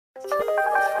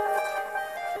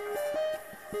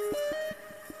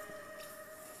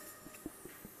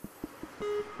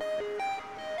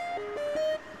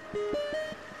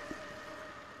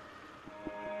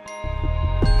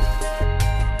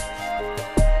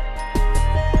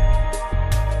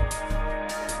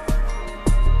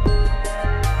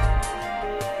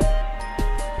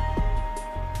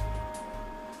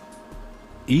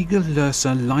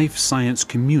Igelosa life science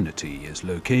community is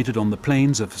located on the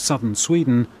plains of southern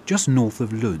Sweden, just north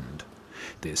of Lund.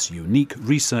 This unique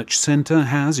research centre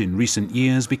has in recent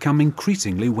years become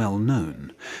increasingly well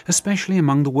known, especially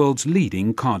among the world's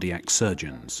leading cardiac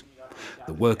surgeons.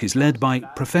 The work is led by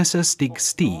Professor Stig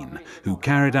Steen, who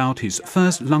carried out his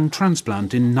first lung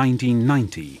transplant in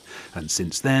 1990 and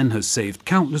since then has saved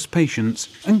countless patients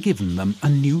and given them a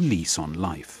new lease on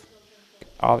life.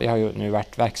 Ja, jag har ju nu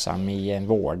varit verksam i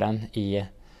vården i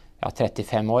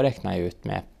 35 år räknar jag ut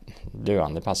med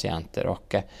döende patienter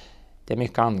och det är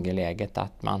mycket angeläget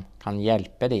att man kan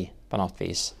hjälpa dem på något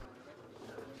vis.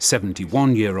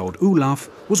 71-year-old Olaf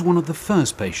was one of the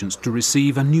first patients to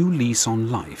receive a new lease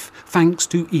on life, thanks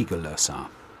to Igelosa.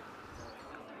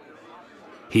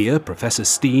 Here, Professor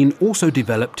Steen also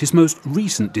developed his most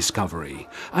recent discovery,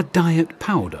 a diet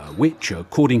powder which,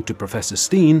 according to Professor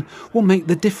Steen, will make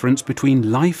the difference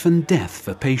between life and death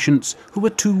for patients who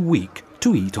are too weak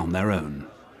to eat on their own.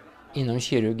 Inom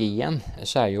kirurgien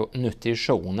så är ju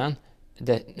nutritionen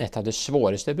ett av de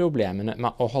svåraste problemen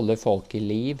att hålla folk i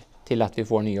liv till att vi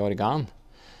får nya organ.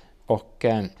 Och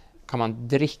kan man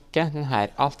dricka den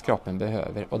här allt kroppen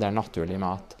behöver och det är naturlig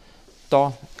mat,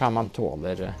 då kan man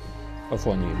tåla att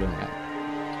få en ny lunga.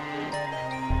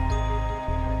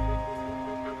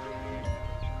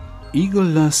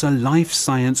 Igelosa Life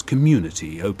Science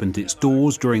Community opened its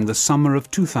doors during the summer of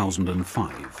 2005.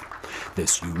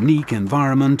 This unique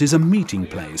environment is a meeting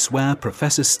place where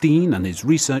Professor Steen and his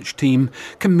research team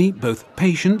can meet both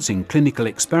patients in clinical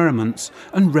experiments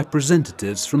and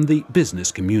representatives from the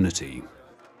business community.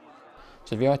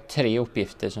 Så vi har 3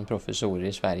 uppgifter som professorer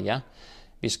i Sverige.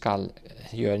 Vi ska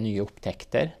göra nya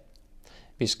upptäckter.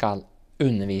 Vi ska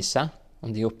undervisa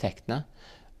om de upptäckterna.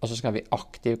 Och så ska vi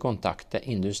aktivt kontakta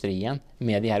industrin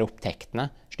med de här upptäckterna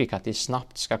så att de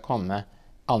snabbt ska komma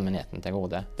allmänheten till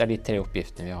godo. Det är de 3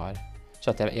 uppgifterna vi har.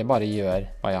 Så att jag bara gör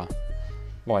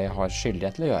vad jag har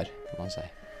skyldighet att göra, kan man säga.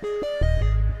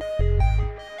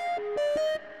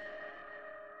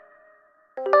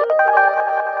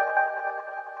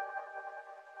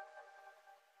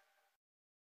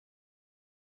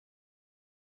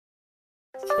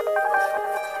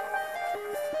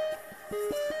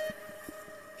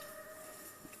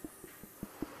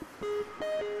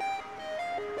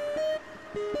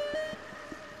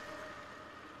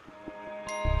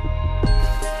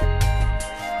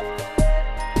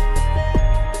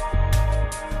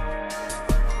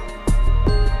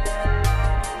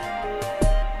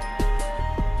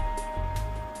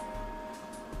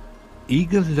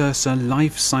 Igelosa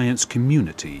Life Science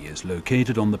Community is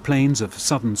located on the plains of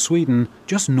southern Sweden,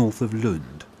 just north of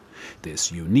Lund.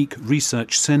 This unique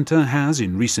research centre has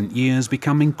in recent years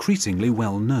become increasingly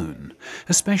well known,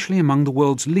 especially among the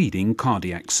world's leading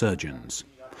cardiac surgeons.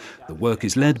 The work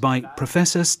is led by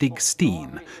Professor Stig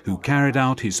Steen, who carried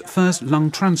out his first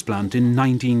lung transplant in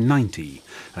 1990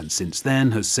 and since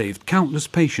then has saved countless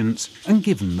patients and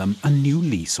given them a new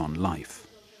lease on life.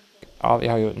 Ja,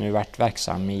 jag har ju nu varit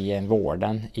verksam i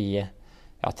vården i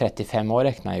 35 år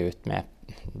räknar jag ut med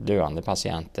döende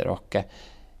patienter och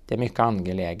det är mycket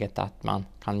angeläget att man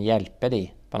kan hjälpa dem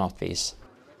på något vis.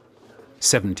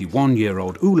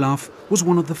 71-year-old Olaf was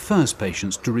one of the first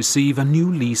patients to receive a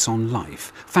new lease on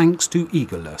life, thanks to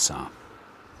Igelosa.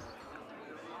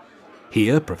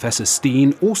 Here, Professor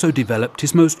Steen also developed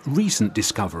his most recent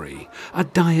discovery, a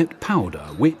diet powder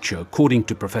which, according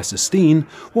to Professor Steen,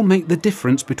 will make the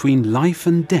difference between life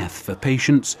and death for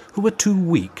patients who are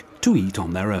too weak to eat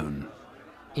on their own.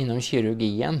 Inom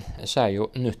kirurgien så är ju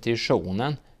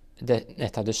nutritionen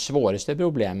ett av de svåraste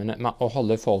problemen att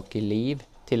hålla folk i liv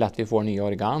till att vi får nya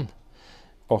organ.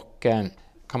 Och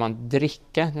kan man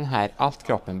dricka den här allt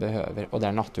kroppen behöver och det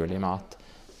är naturlig mat,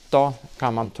 då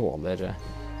kan man tåla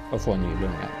att få en ny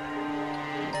lunga.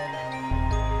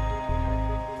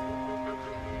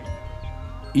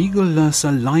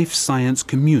 Igelosa Life Science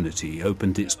Community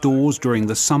opened its doors during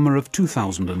the summer of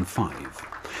 2005.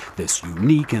 This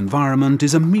unique environment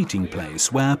is a meeting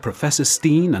place where Professor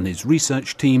Steen and his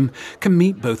research team can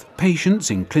meet both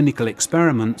patients in clinical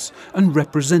experiments and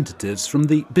representatives from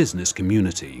the business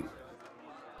community.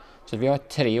 Så vi har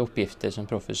 3 uppgifter som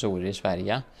professorer i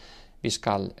Sverige. Vi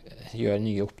ska göra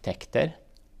nya upptäckter.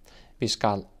 Vi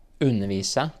ska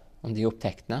undervisa om de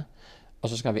upptäckterna och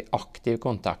så ska vi aktivt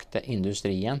kontakta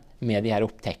industrin med de här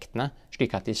upptäckterna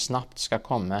så att de snabbt ska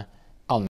komma